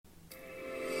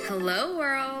Hello,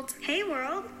 world. Hey,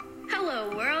 world.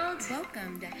 Hello, world.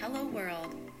 Welcome to Hello,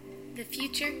 World. The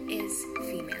future is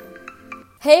female.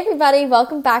 Hey everybody,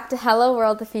 welcome back to Hello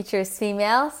World, the future is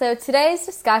female. So today's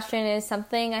discussion is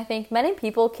something I think many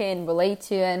people can relate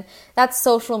to, and that's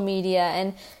social media.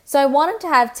 And so I wanted to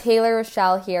have Taylor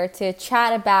Rochelle here to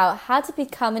chat about how to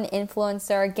become an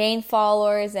influencer, gain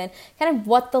followers, and kind of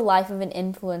what the life of an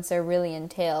influencer really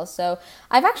entails. So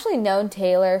I've actually known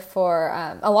Taylor for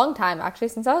a long time, actually,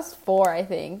 since I was 4, I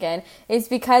think. And it's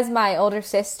because my older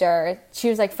sister, she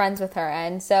was like friends with her,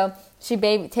 and so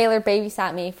Taylor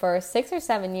babysat me for 6 or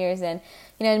 7 years, and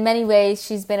in many ways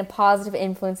she's been a positive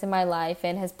influence in my life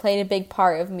and has played a big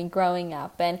part of me growing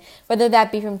up. And whether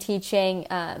that be from teaching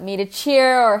me to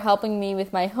cheer or helping me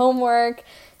with my homework,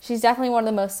 she's definitely one of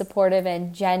the most supportive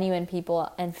and genuine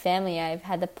people and family I've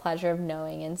had the pleasure of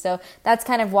knowing. And so that's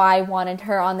kind of why I wanted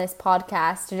her on this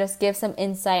podcast, to just give some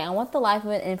insight on what the life of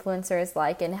an influencer is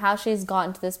like and how she's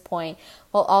gotten to this point,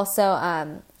 while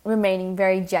also remaining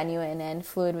very genuine and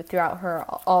fluid throughout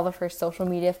all of her social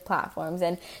media platforms.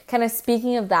 And kind of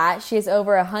speaking of that, she has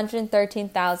over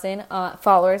 113,000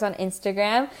 followers on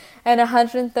Instagram and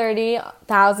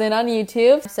 130,000 on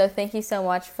YouTube. So thank you so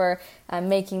much for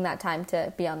making that time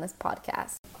to be on this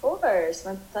podcast. Of course,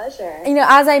 my pleasure.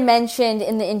 As I mentioned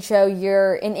in the intro,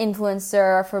 you're an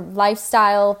influencer for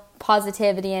lifestyle,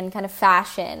 positivity, and kind of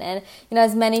fashion. And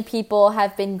as many people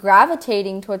have been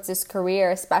gravitating towards this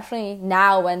career, especially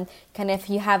now when kind of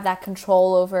you have that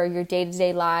control over your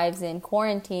day-to-day lives in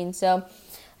quarantine. So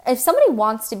if somebody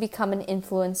wants to become an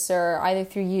influencer either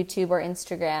through YouTube or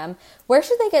Instagram, where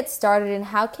should they get started and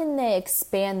how can they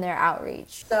expand their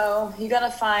outreach? So you gotta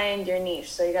find your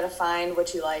niche. So you gotta find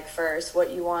what you like first,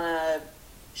 what you wanna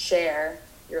share,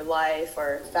 your life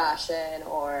or fashion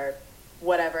or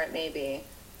whatever it may be.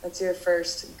 That's your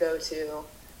first go-to.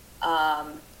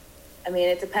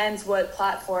 It depends what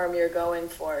platform you're going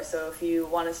for. So if you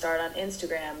want to start on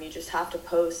Instagram, you just have to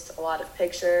post a lot of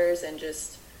pictures and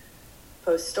just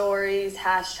post stories,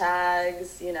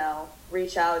 hashtags,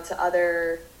 reach out to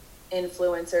other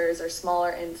influencers or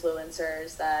smaller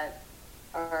influencers that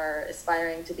are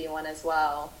aspiring to be one as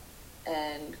well,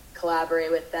 and collaborate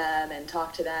with them and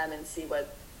talk to them and see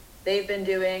what they've been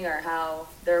doing or how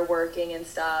they're working and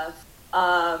stuff.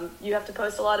 You have to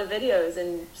post a lot of videos,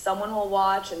 and someone will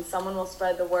watch and someone will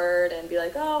spread the word and be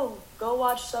like, oh, go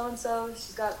watch so-and-so,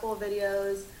 she's got cool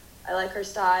videos, I like her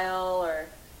style, or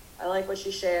I like what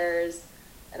she shares,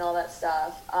 and all that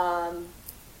stuff.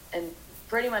 And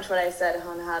pretty much what I said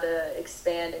on how to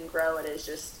expand and grow it is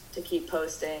just to keep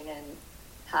posting and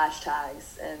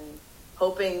hashtags and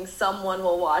hoping someone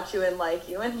will watch you and like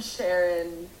you and share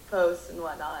and post and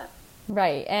whatnot.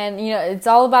 Right. And, it's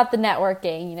all about the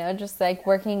networking, just like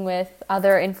working with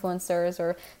other influencers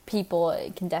or people.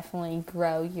 It can definitely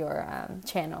grow your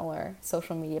channel or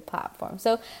social media platform.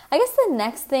 So I guess the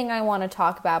next thing I want to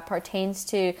talk about pertains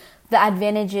to the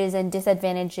advantages and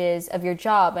disadvantages of your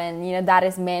job. And, that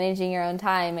is managing your own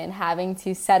time and having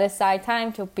to set aside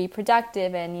time to be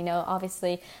productive and,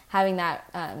 obviously having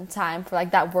that time for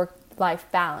like that work-life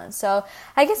balance. So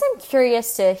I guess I'm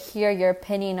curious to hear your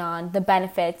opinion on the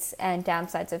benefits and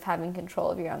downsides of having control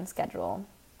of your own schedule.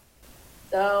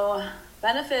 So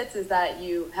benefits is that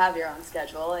you have your own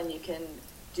schedule and you can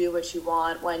do what you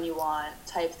want, when you want,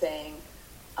 type thing.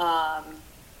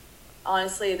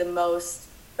 Honestly, the most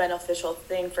beneficial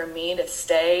thing for me to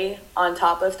stay on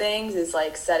top of things is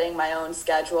like setting my own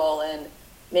schedule and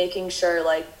making sure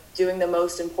like doing the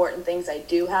most important things I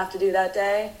do have to do that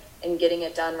day and getting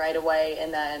it done right away,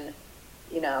 and then,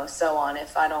 so on.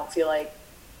 If I don't feel like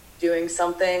doing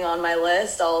something on my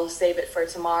list, I'll save it for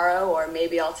tomorrow, or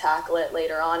maybe I'll tackle it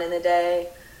later on in the day.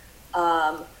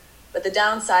 But the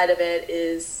downside of it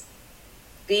is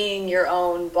being your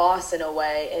own boss in a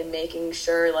way and making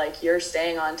sure like you're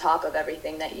staying on top of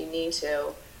everything that you need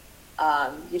to.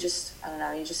 You just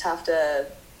have to,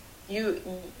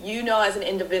 as an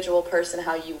individual person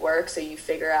how you work, so you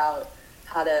figure out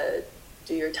how to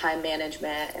do your time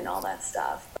management and all that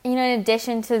stuff. In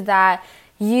addition to that,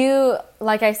 you,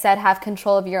 like I said, have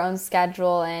control of your own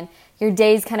schedule and your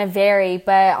days kind of vary,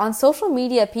 but on social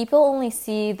media, people only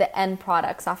see the end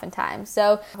products oftentimes.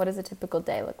 So what does a typical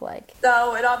day look like?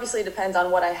 So it obviously depends on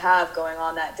what I have going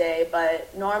on that day,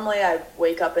 but normally I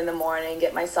wake up in the morning,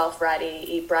 get myself ready,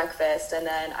 eat breakfast, and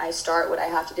then I start what I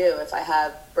have to do. If I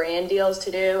have brand deals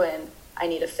to do and I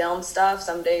need to film stuff,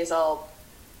 some days I'll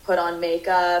put on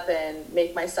makeup and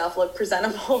make myself look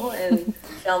presentable and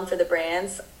film for the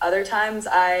brands. Other times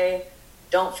I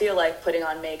don't feel like putting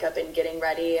on makeup and getting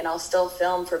ready, and I'll still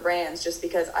film for brands just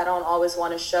because I don't always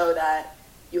want to show that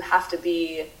you have to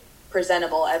be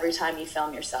presentable every time you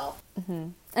film yourself. Mm-hmm.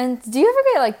 And do you ever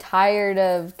get like tired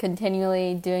of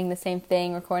continually doing the same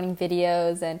thing, recording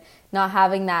videos and not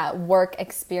having that work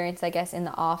experience, I guess, in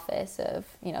the office of,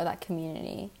 that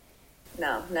community?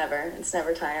 No, never. It's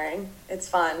never tiring. It's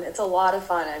fun. It's a lot of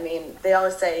fun. I mean, they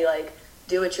always say, like,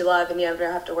 do what you love and you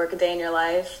never have to work a day in your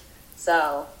life.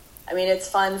 So, I mean, it's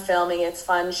fun filming. It's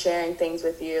fun sharing things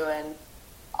with you. And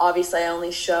obviously, I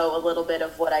only show a little bit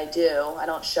of what I do. I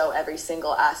don't show every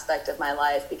single aspect of my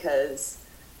life because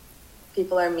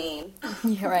people are mean.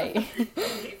 You're right.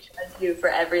 They judge you for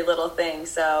every little thing.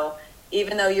 So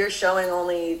even though you're showing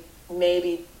only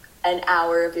maybe an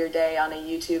hour of your day on a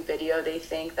YouTube video, they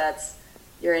think that's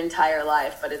your entire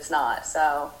life, but it's not.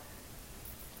 So,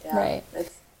 yeah. Right.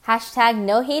 Hashtag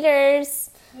no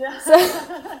haters. Yeah. So,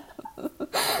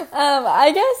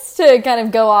 I guess to kind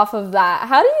of go off of that,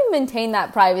 how do you maintain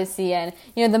that privacy and,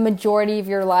 the majority of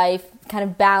your life kind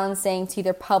of balancing to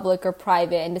either public or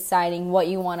private and deciding what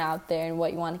you want out there and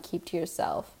what you want to keep to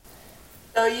yourself?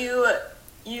 So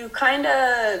you kind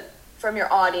of, from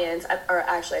your audience, or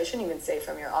actually I shouldn't even say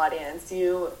from your audience,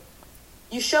 you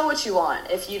show what you want.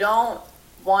 If you don't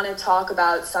want to talk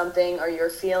about something or you're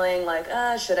feeling like,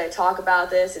 should I talk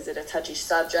about this? Is it a touchy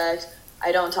subject?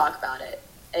 I don't talk about it,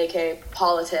 aka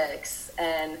politics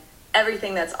and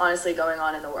everything that's honestly going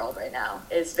on in the world right now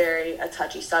is very a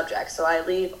touchy subject. So I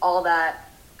leave all that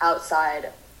outside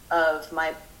of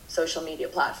my social media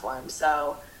platform.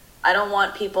 So I don't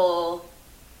want people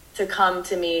to come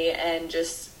to me and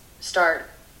just start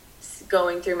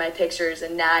going through my pictures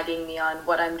and nagging me on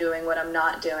what I'm doing, what I'm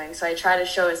not doing. So I try to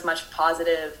show as much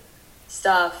positive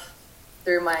stuff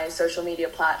through my social media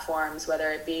platforms,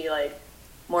 whether it be like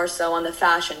more so on the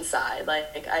fashion side.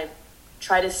 Like I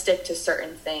try to stick to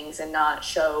certain things and not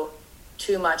show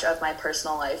too much of my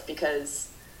personal life because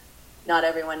not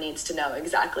everyone needs to know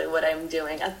exactly what I'm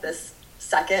doing at this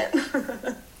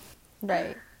second.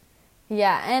 Right.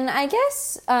 Yeah, and I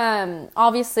guess,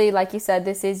 obviously, like you said,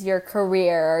 this is your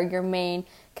career or your main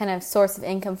kind of source of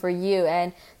income for you.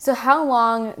 And so how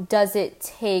long does it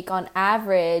take on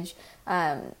average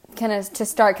kind of to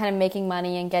start kind of making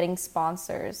money and getting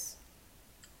sponsors?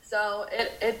 So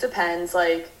it depends.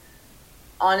 Like,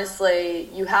 honestly,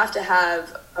 you have to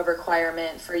have a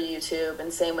requirement for YouTube,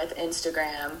 and same with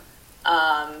Instagram.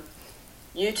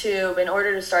 YouTube, in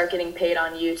order to start getting paid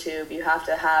on YouTube, you have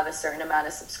to have a certain amount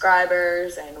of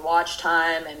subscribers and watch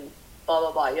time and blah,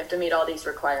 blah, blah. You have to meet all these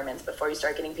requirements before you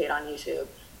start getting paid on YouTube.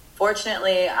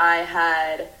 Fortunately, I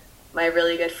had my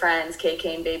really good friends,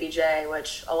 KK and Baby J,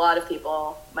 which a lot of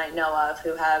people might know of,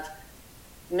 who have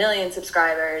 1 million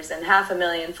subscribers and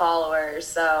 500,000 followers.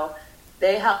 So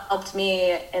they helped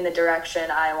me in the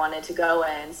direction I wanted to go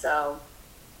in. So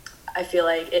I feel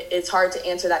like it's hard to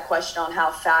answer that question on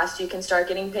how fast you can start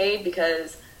getting paid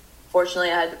because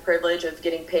fortunately I had the privilege of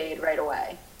getting paid right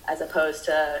away, as opposed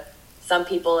to some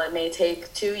people it may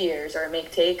take 2 years or it may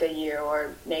take a year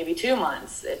or maybe 2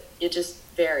 months. It just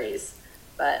varies,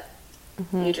 but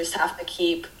you just have to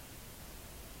keep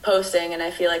posting. And I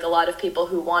feel like a lot of people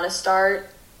who want to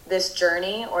start this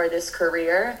journey or this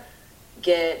career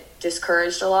get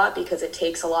discouraged a lot because it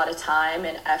takes a lot of time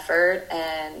and effort,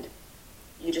 and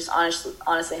you just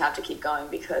honestly have to keep going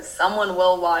because someone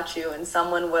will watch you and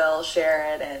someone will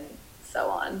share it and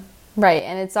so on. Right,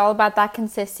 and it's all about that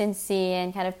consistency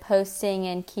and kind of posting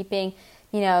and keeping,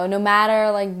 no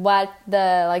matter like what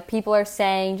the people are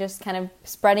saying, just kind of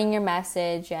spreading your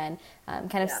message and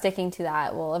kind of sticking to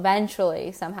that will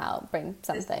eventually somehow bring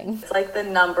something. It's like the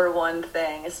number one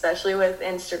thing, especially with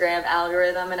Instagram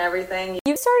algorithm and everything.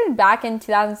 You started back in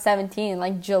 2017,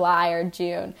 like July or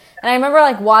June, and I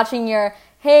remember watching your,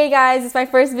 hey guys, it's my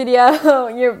first video,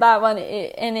 you're that one,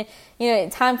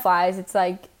 and time flies. It's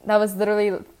like, that was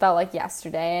literally felt like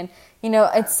yesterday, and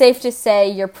it's safe to say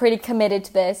you're pretty committed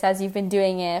to this as you've been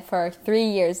doing it for 3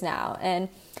 years now.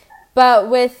 But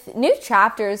with new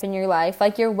chapters in your life,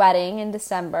 like your wedding in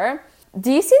December,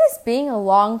 do you see this being a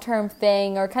long-term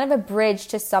thing or kind of a bridge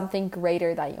to something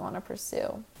greater that you want to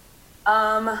pursue?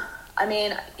 I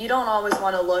mean, you don't always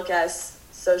want to look at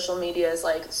social media as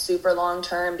super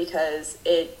long-term because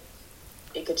it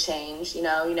could change, you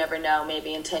never know.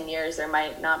 Maybe in 10 years there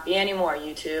might not be any more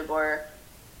YouTube, or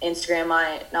Instagram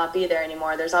might not be there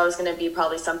anymore. There's always going to be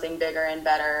probably something bigger and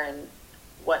better and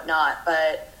whatnot,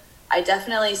 but I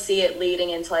definitely see it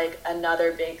leading into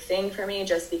another big thing for me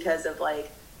just because of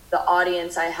the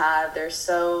audience I have.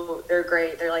 They're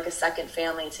great. They're like a second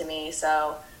family to me.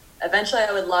 So eventually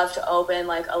I would love to open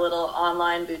a little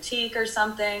online boutique or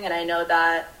something, and I know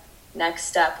that next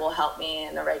step will help me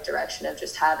in the right direction of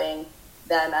just having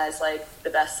them as like the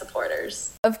best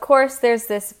supporters. Of course, there's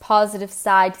this positive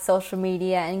side to social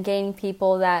media and gaining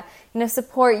people that,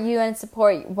 support you and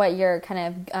support what you're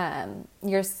kind of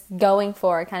you're going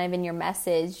for kind of in your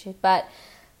message. But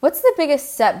what's the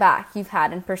biggest setback you've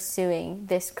had in pursuing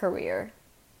this career?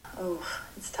 Oh,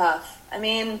 it's tough. I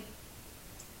mean,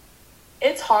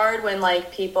 it's hard when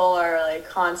like people are like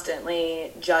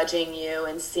constantly judging you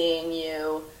and seeing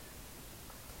you,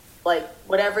 like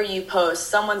whatever you post,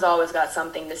 someone's always got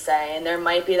something to say, and there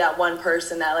might be that one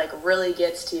person that like really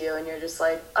gets to you and you're just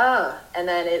like, and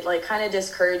then it like kind of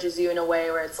discourages you in a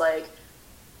way where it's like,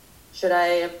 should I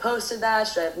have posted that?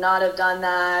 Should I have not have done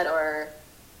that? Or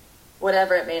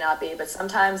whatever it may not be. But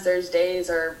sometimes there's days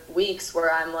or weeks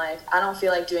where I'm like, I don't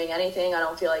feel like doing anything. I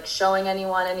don't feel like showing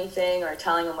anyone anything or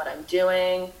telling them what I'm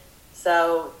doing.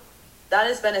 So that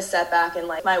has been a setback in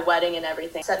like my wedding and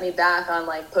everything. Set me back on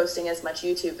like posting as much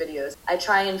YouTube videos. I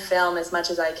try and film as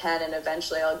much as I can, and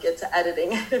eventually I'll get to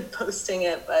editing it and posting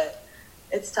it, but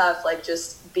it's tough, like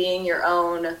just being your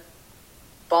own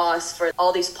boss for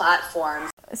all these platforms.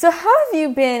 So how have you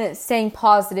been staying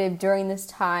positive during this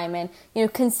time and,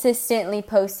 consistently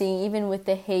posting even with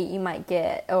the hate you might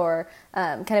get or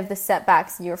kind of the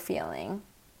setbacks you're feeling?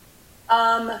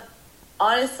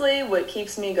 Honestly, what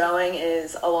keeps me going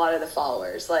is a lot of the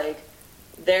followers. Like,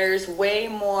 there's way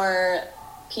more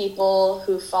people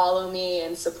who follow me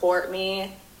and support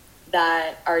me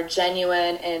that are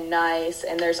genuine and nice,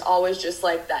 and there's always just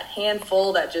like that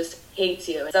handful that just hates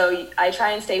you. So I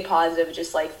try and stay positive,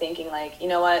 just like thinking like, you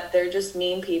know what, they're just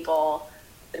mean people.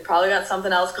 They probably got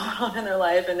something else going on in their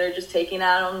life and they're just taking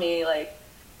that on me. Like,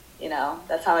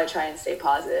 that's how I try and stay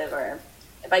positive. Or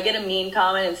if I get a mean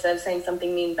comment, instead of saying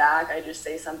something mean back, I just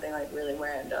say something like really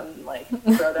random, like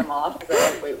throw them off. Because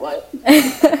they're like, wait, what?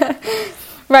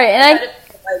 Right, and I get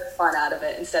like fun out of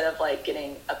it instead of like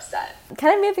getting upset.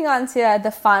 Kind of moving on to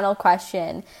the final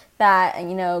question that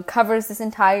covers this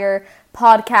entire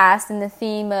podcast and the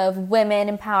theme of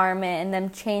women empowerment and them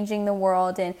changing the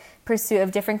world in pursuit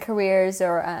of different careers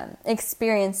or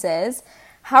experiences.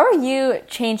 How are you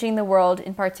changing the world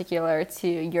in particular to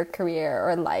your career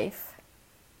or life?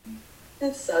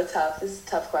 It's so tough. This is a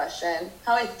tough question.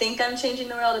 How I think I'm changing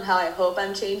the world and how I hope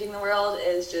I'm changing the world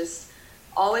is just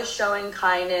always showing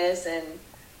kindness and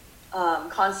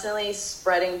constantly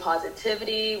spreading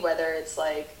positivity, whether it's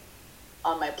like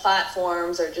on my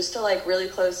platforms or just to like really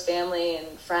close family and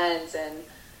friends, and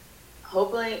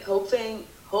hoping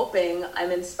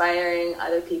I'm inspiring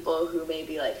other people who may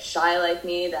be like shy like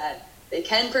me, that they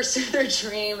can pursue their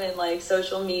dream in like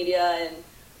social media and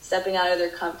stepping out of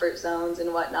their comfort zones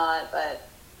and whatnot. But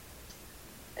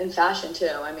in fashion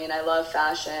too, I mean, I love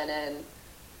fashion, and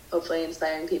hopefully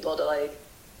inspiring people to like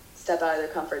step out of their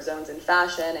comfort zones in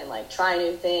fashion and like try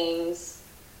new things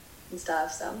and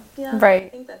stuff. So yeah, right. I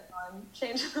think that's how I'm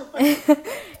changing the world.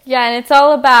 Yeah, and it's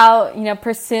all about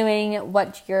pursuing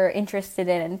what you're interested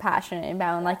in and passionate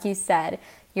about. And like you said,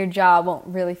 your job won't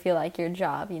really feel like your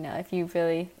job, if you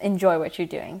really enjoy what you're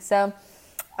doing. So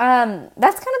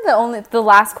that's kind of the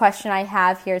last question I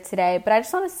have here today. But I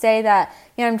just want to say that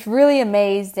I'm really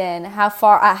amazed in how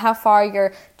far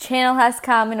your channel has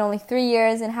come in only 3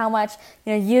 years, and how much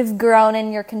you've grown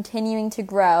and you're continuing to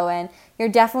grow, and you're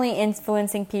definitely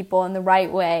influencing people in the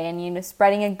right way and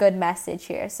spreading a good message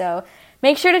here. So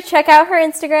make sure to check out her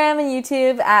Instagram and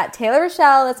YouTube at Taylor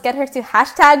Rochelle. Let's get her to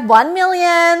 #1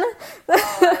 million.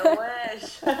 Oh, I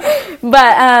wish.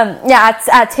 But yeah, it's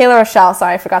at Taylor Rochelle.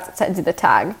 Sorry, I forgot to do the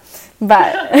tag.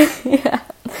 But yeah.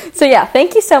 So yeah,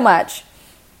 thank you so much.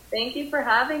 Thank you for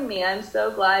having me. I'm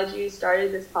so glad you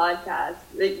started this podcast.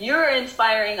 You're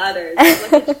inspiring others.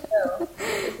 Look at you.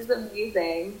 This is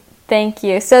amazing. Thank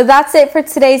you. So that's it for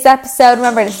today's episode.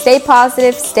 Remember to stay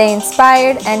positive, stay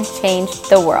inspired, and change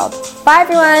the world. Bye,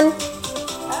 everyone.